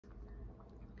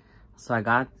So I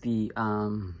got the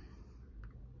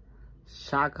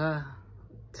Shaka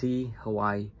Tea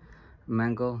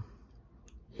Mango,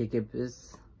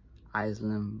 hibiscus,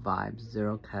 Iceland vibes,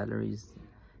 0 calories,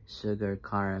 sugar,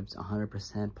 carbs,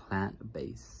 100%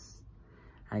 plant-based.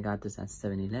 I got this at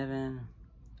 7-Eleven.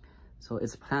 So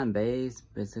it's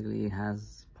plant-based. Basically, it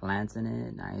has plants in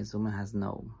it. I assume it has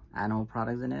no animal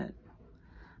products in it.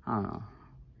 I don't know.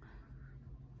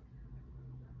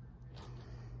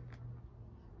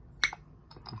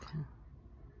 Okay.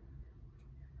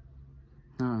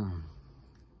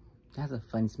 It has a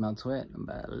funny smell to it,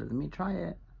 but let me try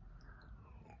it.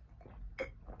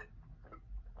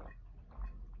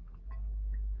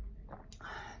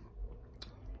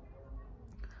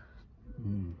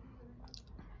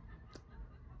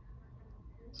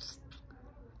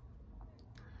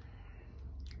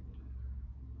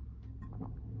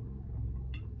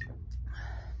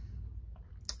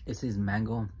 It says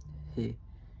mango,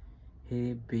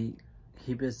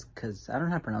 hibiscus. I don't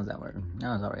know how to pronounce that word.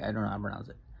 No, sorry, I don't know how to pronounce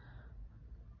it.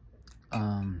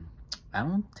 I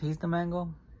don't taste the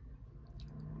mango.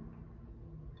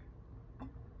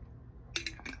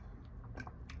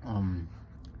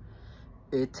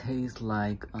 It tastes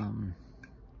like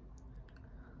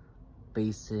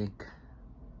basic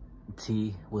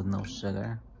tea with no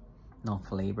sugar, no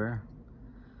flavor.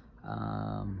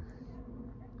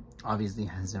 Obviously it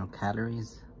has 0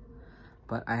 calories,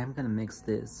 but I am gonna mix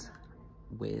this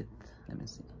with, let me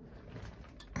see,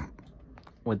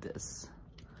 with this.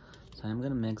 So I'm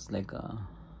gonna mix like a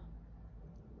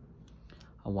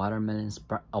watermelon,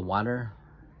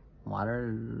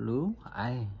 Waterloo.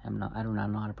 I do not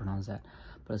know how to pronounce that,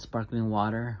 but a sparkling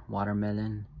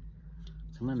watermelon.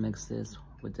 So I'm gonna mix this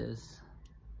with this.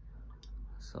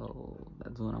 So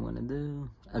that's what I'm gonna do.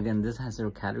 Again, this has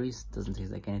 0 calories, doesn't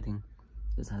taste like anything.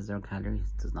 This has 0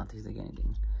 calories, does not taste like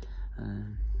anything.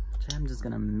 So I'm just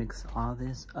gonna mix all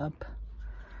this up.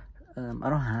 I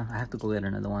have to go get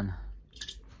another one.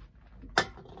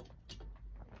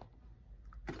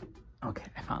 Okay,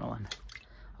 I found one.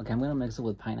 Okay, I'm gonna mix it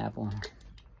with pineapple.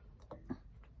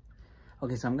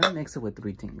 Okay, so I'm gonna mix it with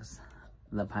 3 things.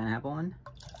 The pineapple one.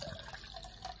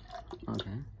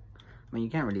 Okay. I mean, you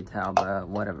can't really tell, but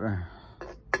whatever.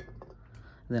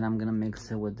 Then I'm gonna mix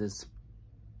it with this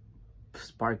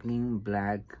sparkling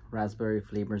black raspberry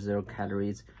flavor, 0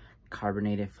 calories,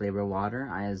 carbonated flavor water.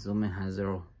 I assume it has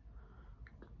 0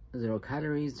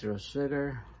 calories, 0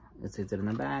 sugar. It says it in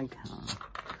the bag.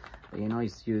 You know,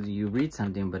 you read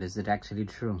something, but is it actually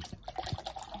true?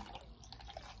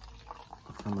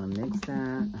 So I'm gonna mix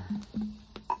that.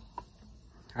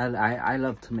 I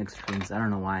love to mix drinks. I don't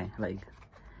know why. Like,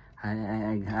 I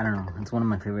don't know. It's one of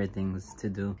my favorite things to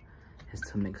do, is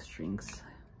to mix drinks.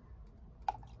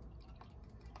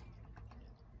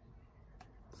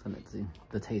 So let's see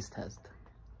the taste test.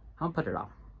 I'll put it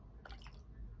off.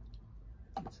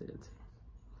 Let's see.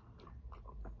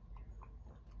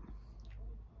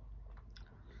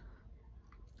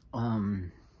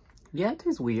 Yeah, it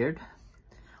tastes weird,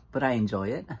 but I enjoy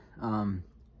it.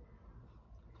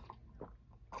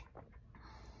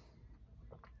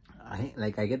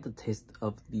 I get the taste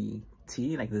of the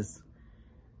tea, like this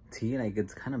tea, like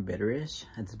it's kind of bitterish.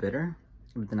 It's bitter,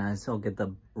 but then I also get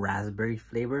the raspberry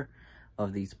flavor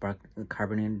of the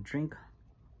carbonated drink,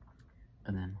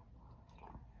 and then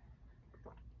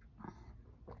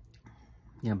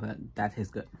yeah, but that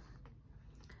tastes good.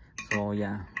 So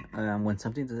yeah, when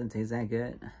something doesn't taste that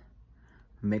good,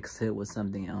 mix it with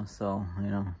something else. So, you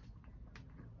know,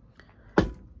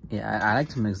 yeah, I like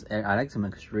to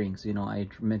mix drinks. You know, I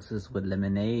mix this with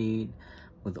lemonade,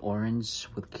 with orange,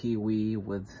 with kiwi,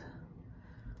 with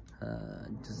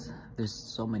just, there's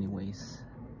so many ways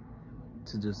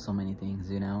to do so many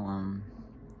things, you know.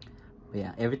 But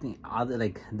yeah, everything,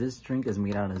 like this drink is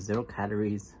made out of 0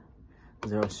 calories,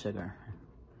 0 sugar.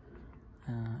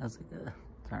 That's like a,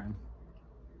 sorry.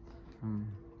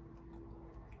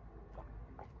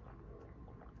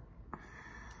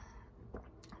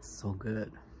 So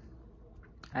good.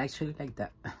 I actually like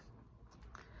that.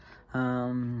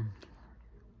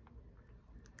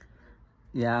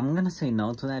 Yeah, I'm gonna say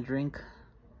no to that drink.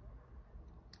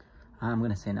 I'm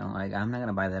gonna say no. Like, I'm not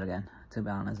gonna buy that again, to be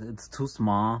honest. It's too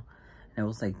small. It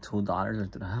was like $2 or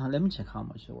 $3. Let me check how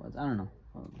much it was. I don't know.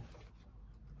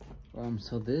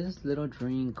 So this little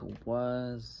drink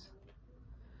was,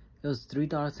 it was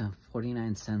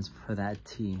 $3.49 for that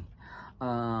tea.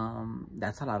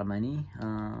 That's a lot of money. I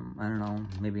don't know,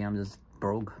 maybe I'm just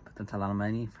broke, but that's a lot of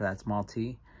money for that small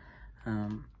tea.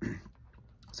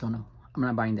 So no, I'm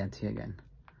not buying that tea again.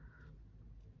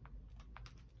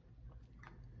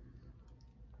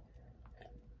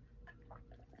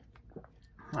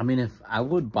 I mean, if I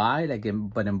would buy like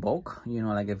but in bulk, you know,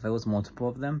 like if it was multiple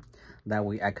of them, that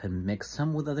way I could mix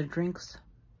them with other drinks.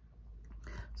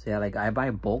 So yeah, like I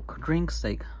buy bulk drinks,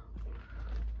 like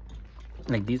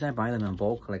these I buy them in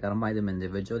bulk. Like I don't buy them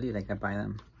individually, like I buy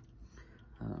them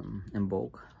in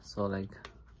bulk. So like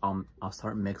I'll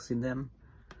start mixing them,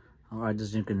 or I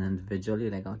just drink them individually.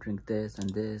 Like I'll drink this and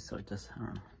this, or just I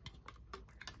don't know.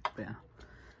 But yeah,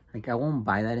 like I won't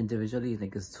buy that individually.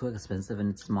 Like it's too expensive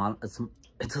and it's small.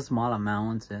 It's a small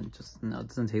amount and just no, it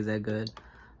doesn't taste that good.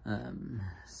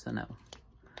 So no,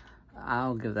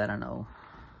 I'll give that a no.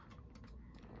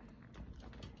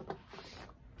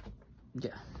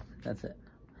 Yeah, that's it.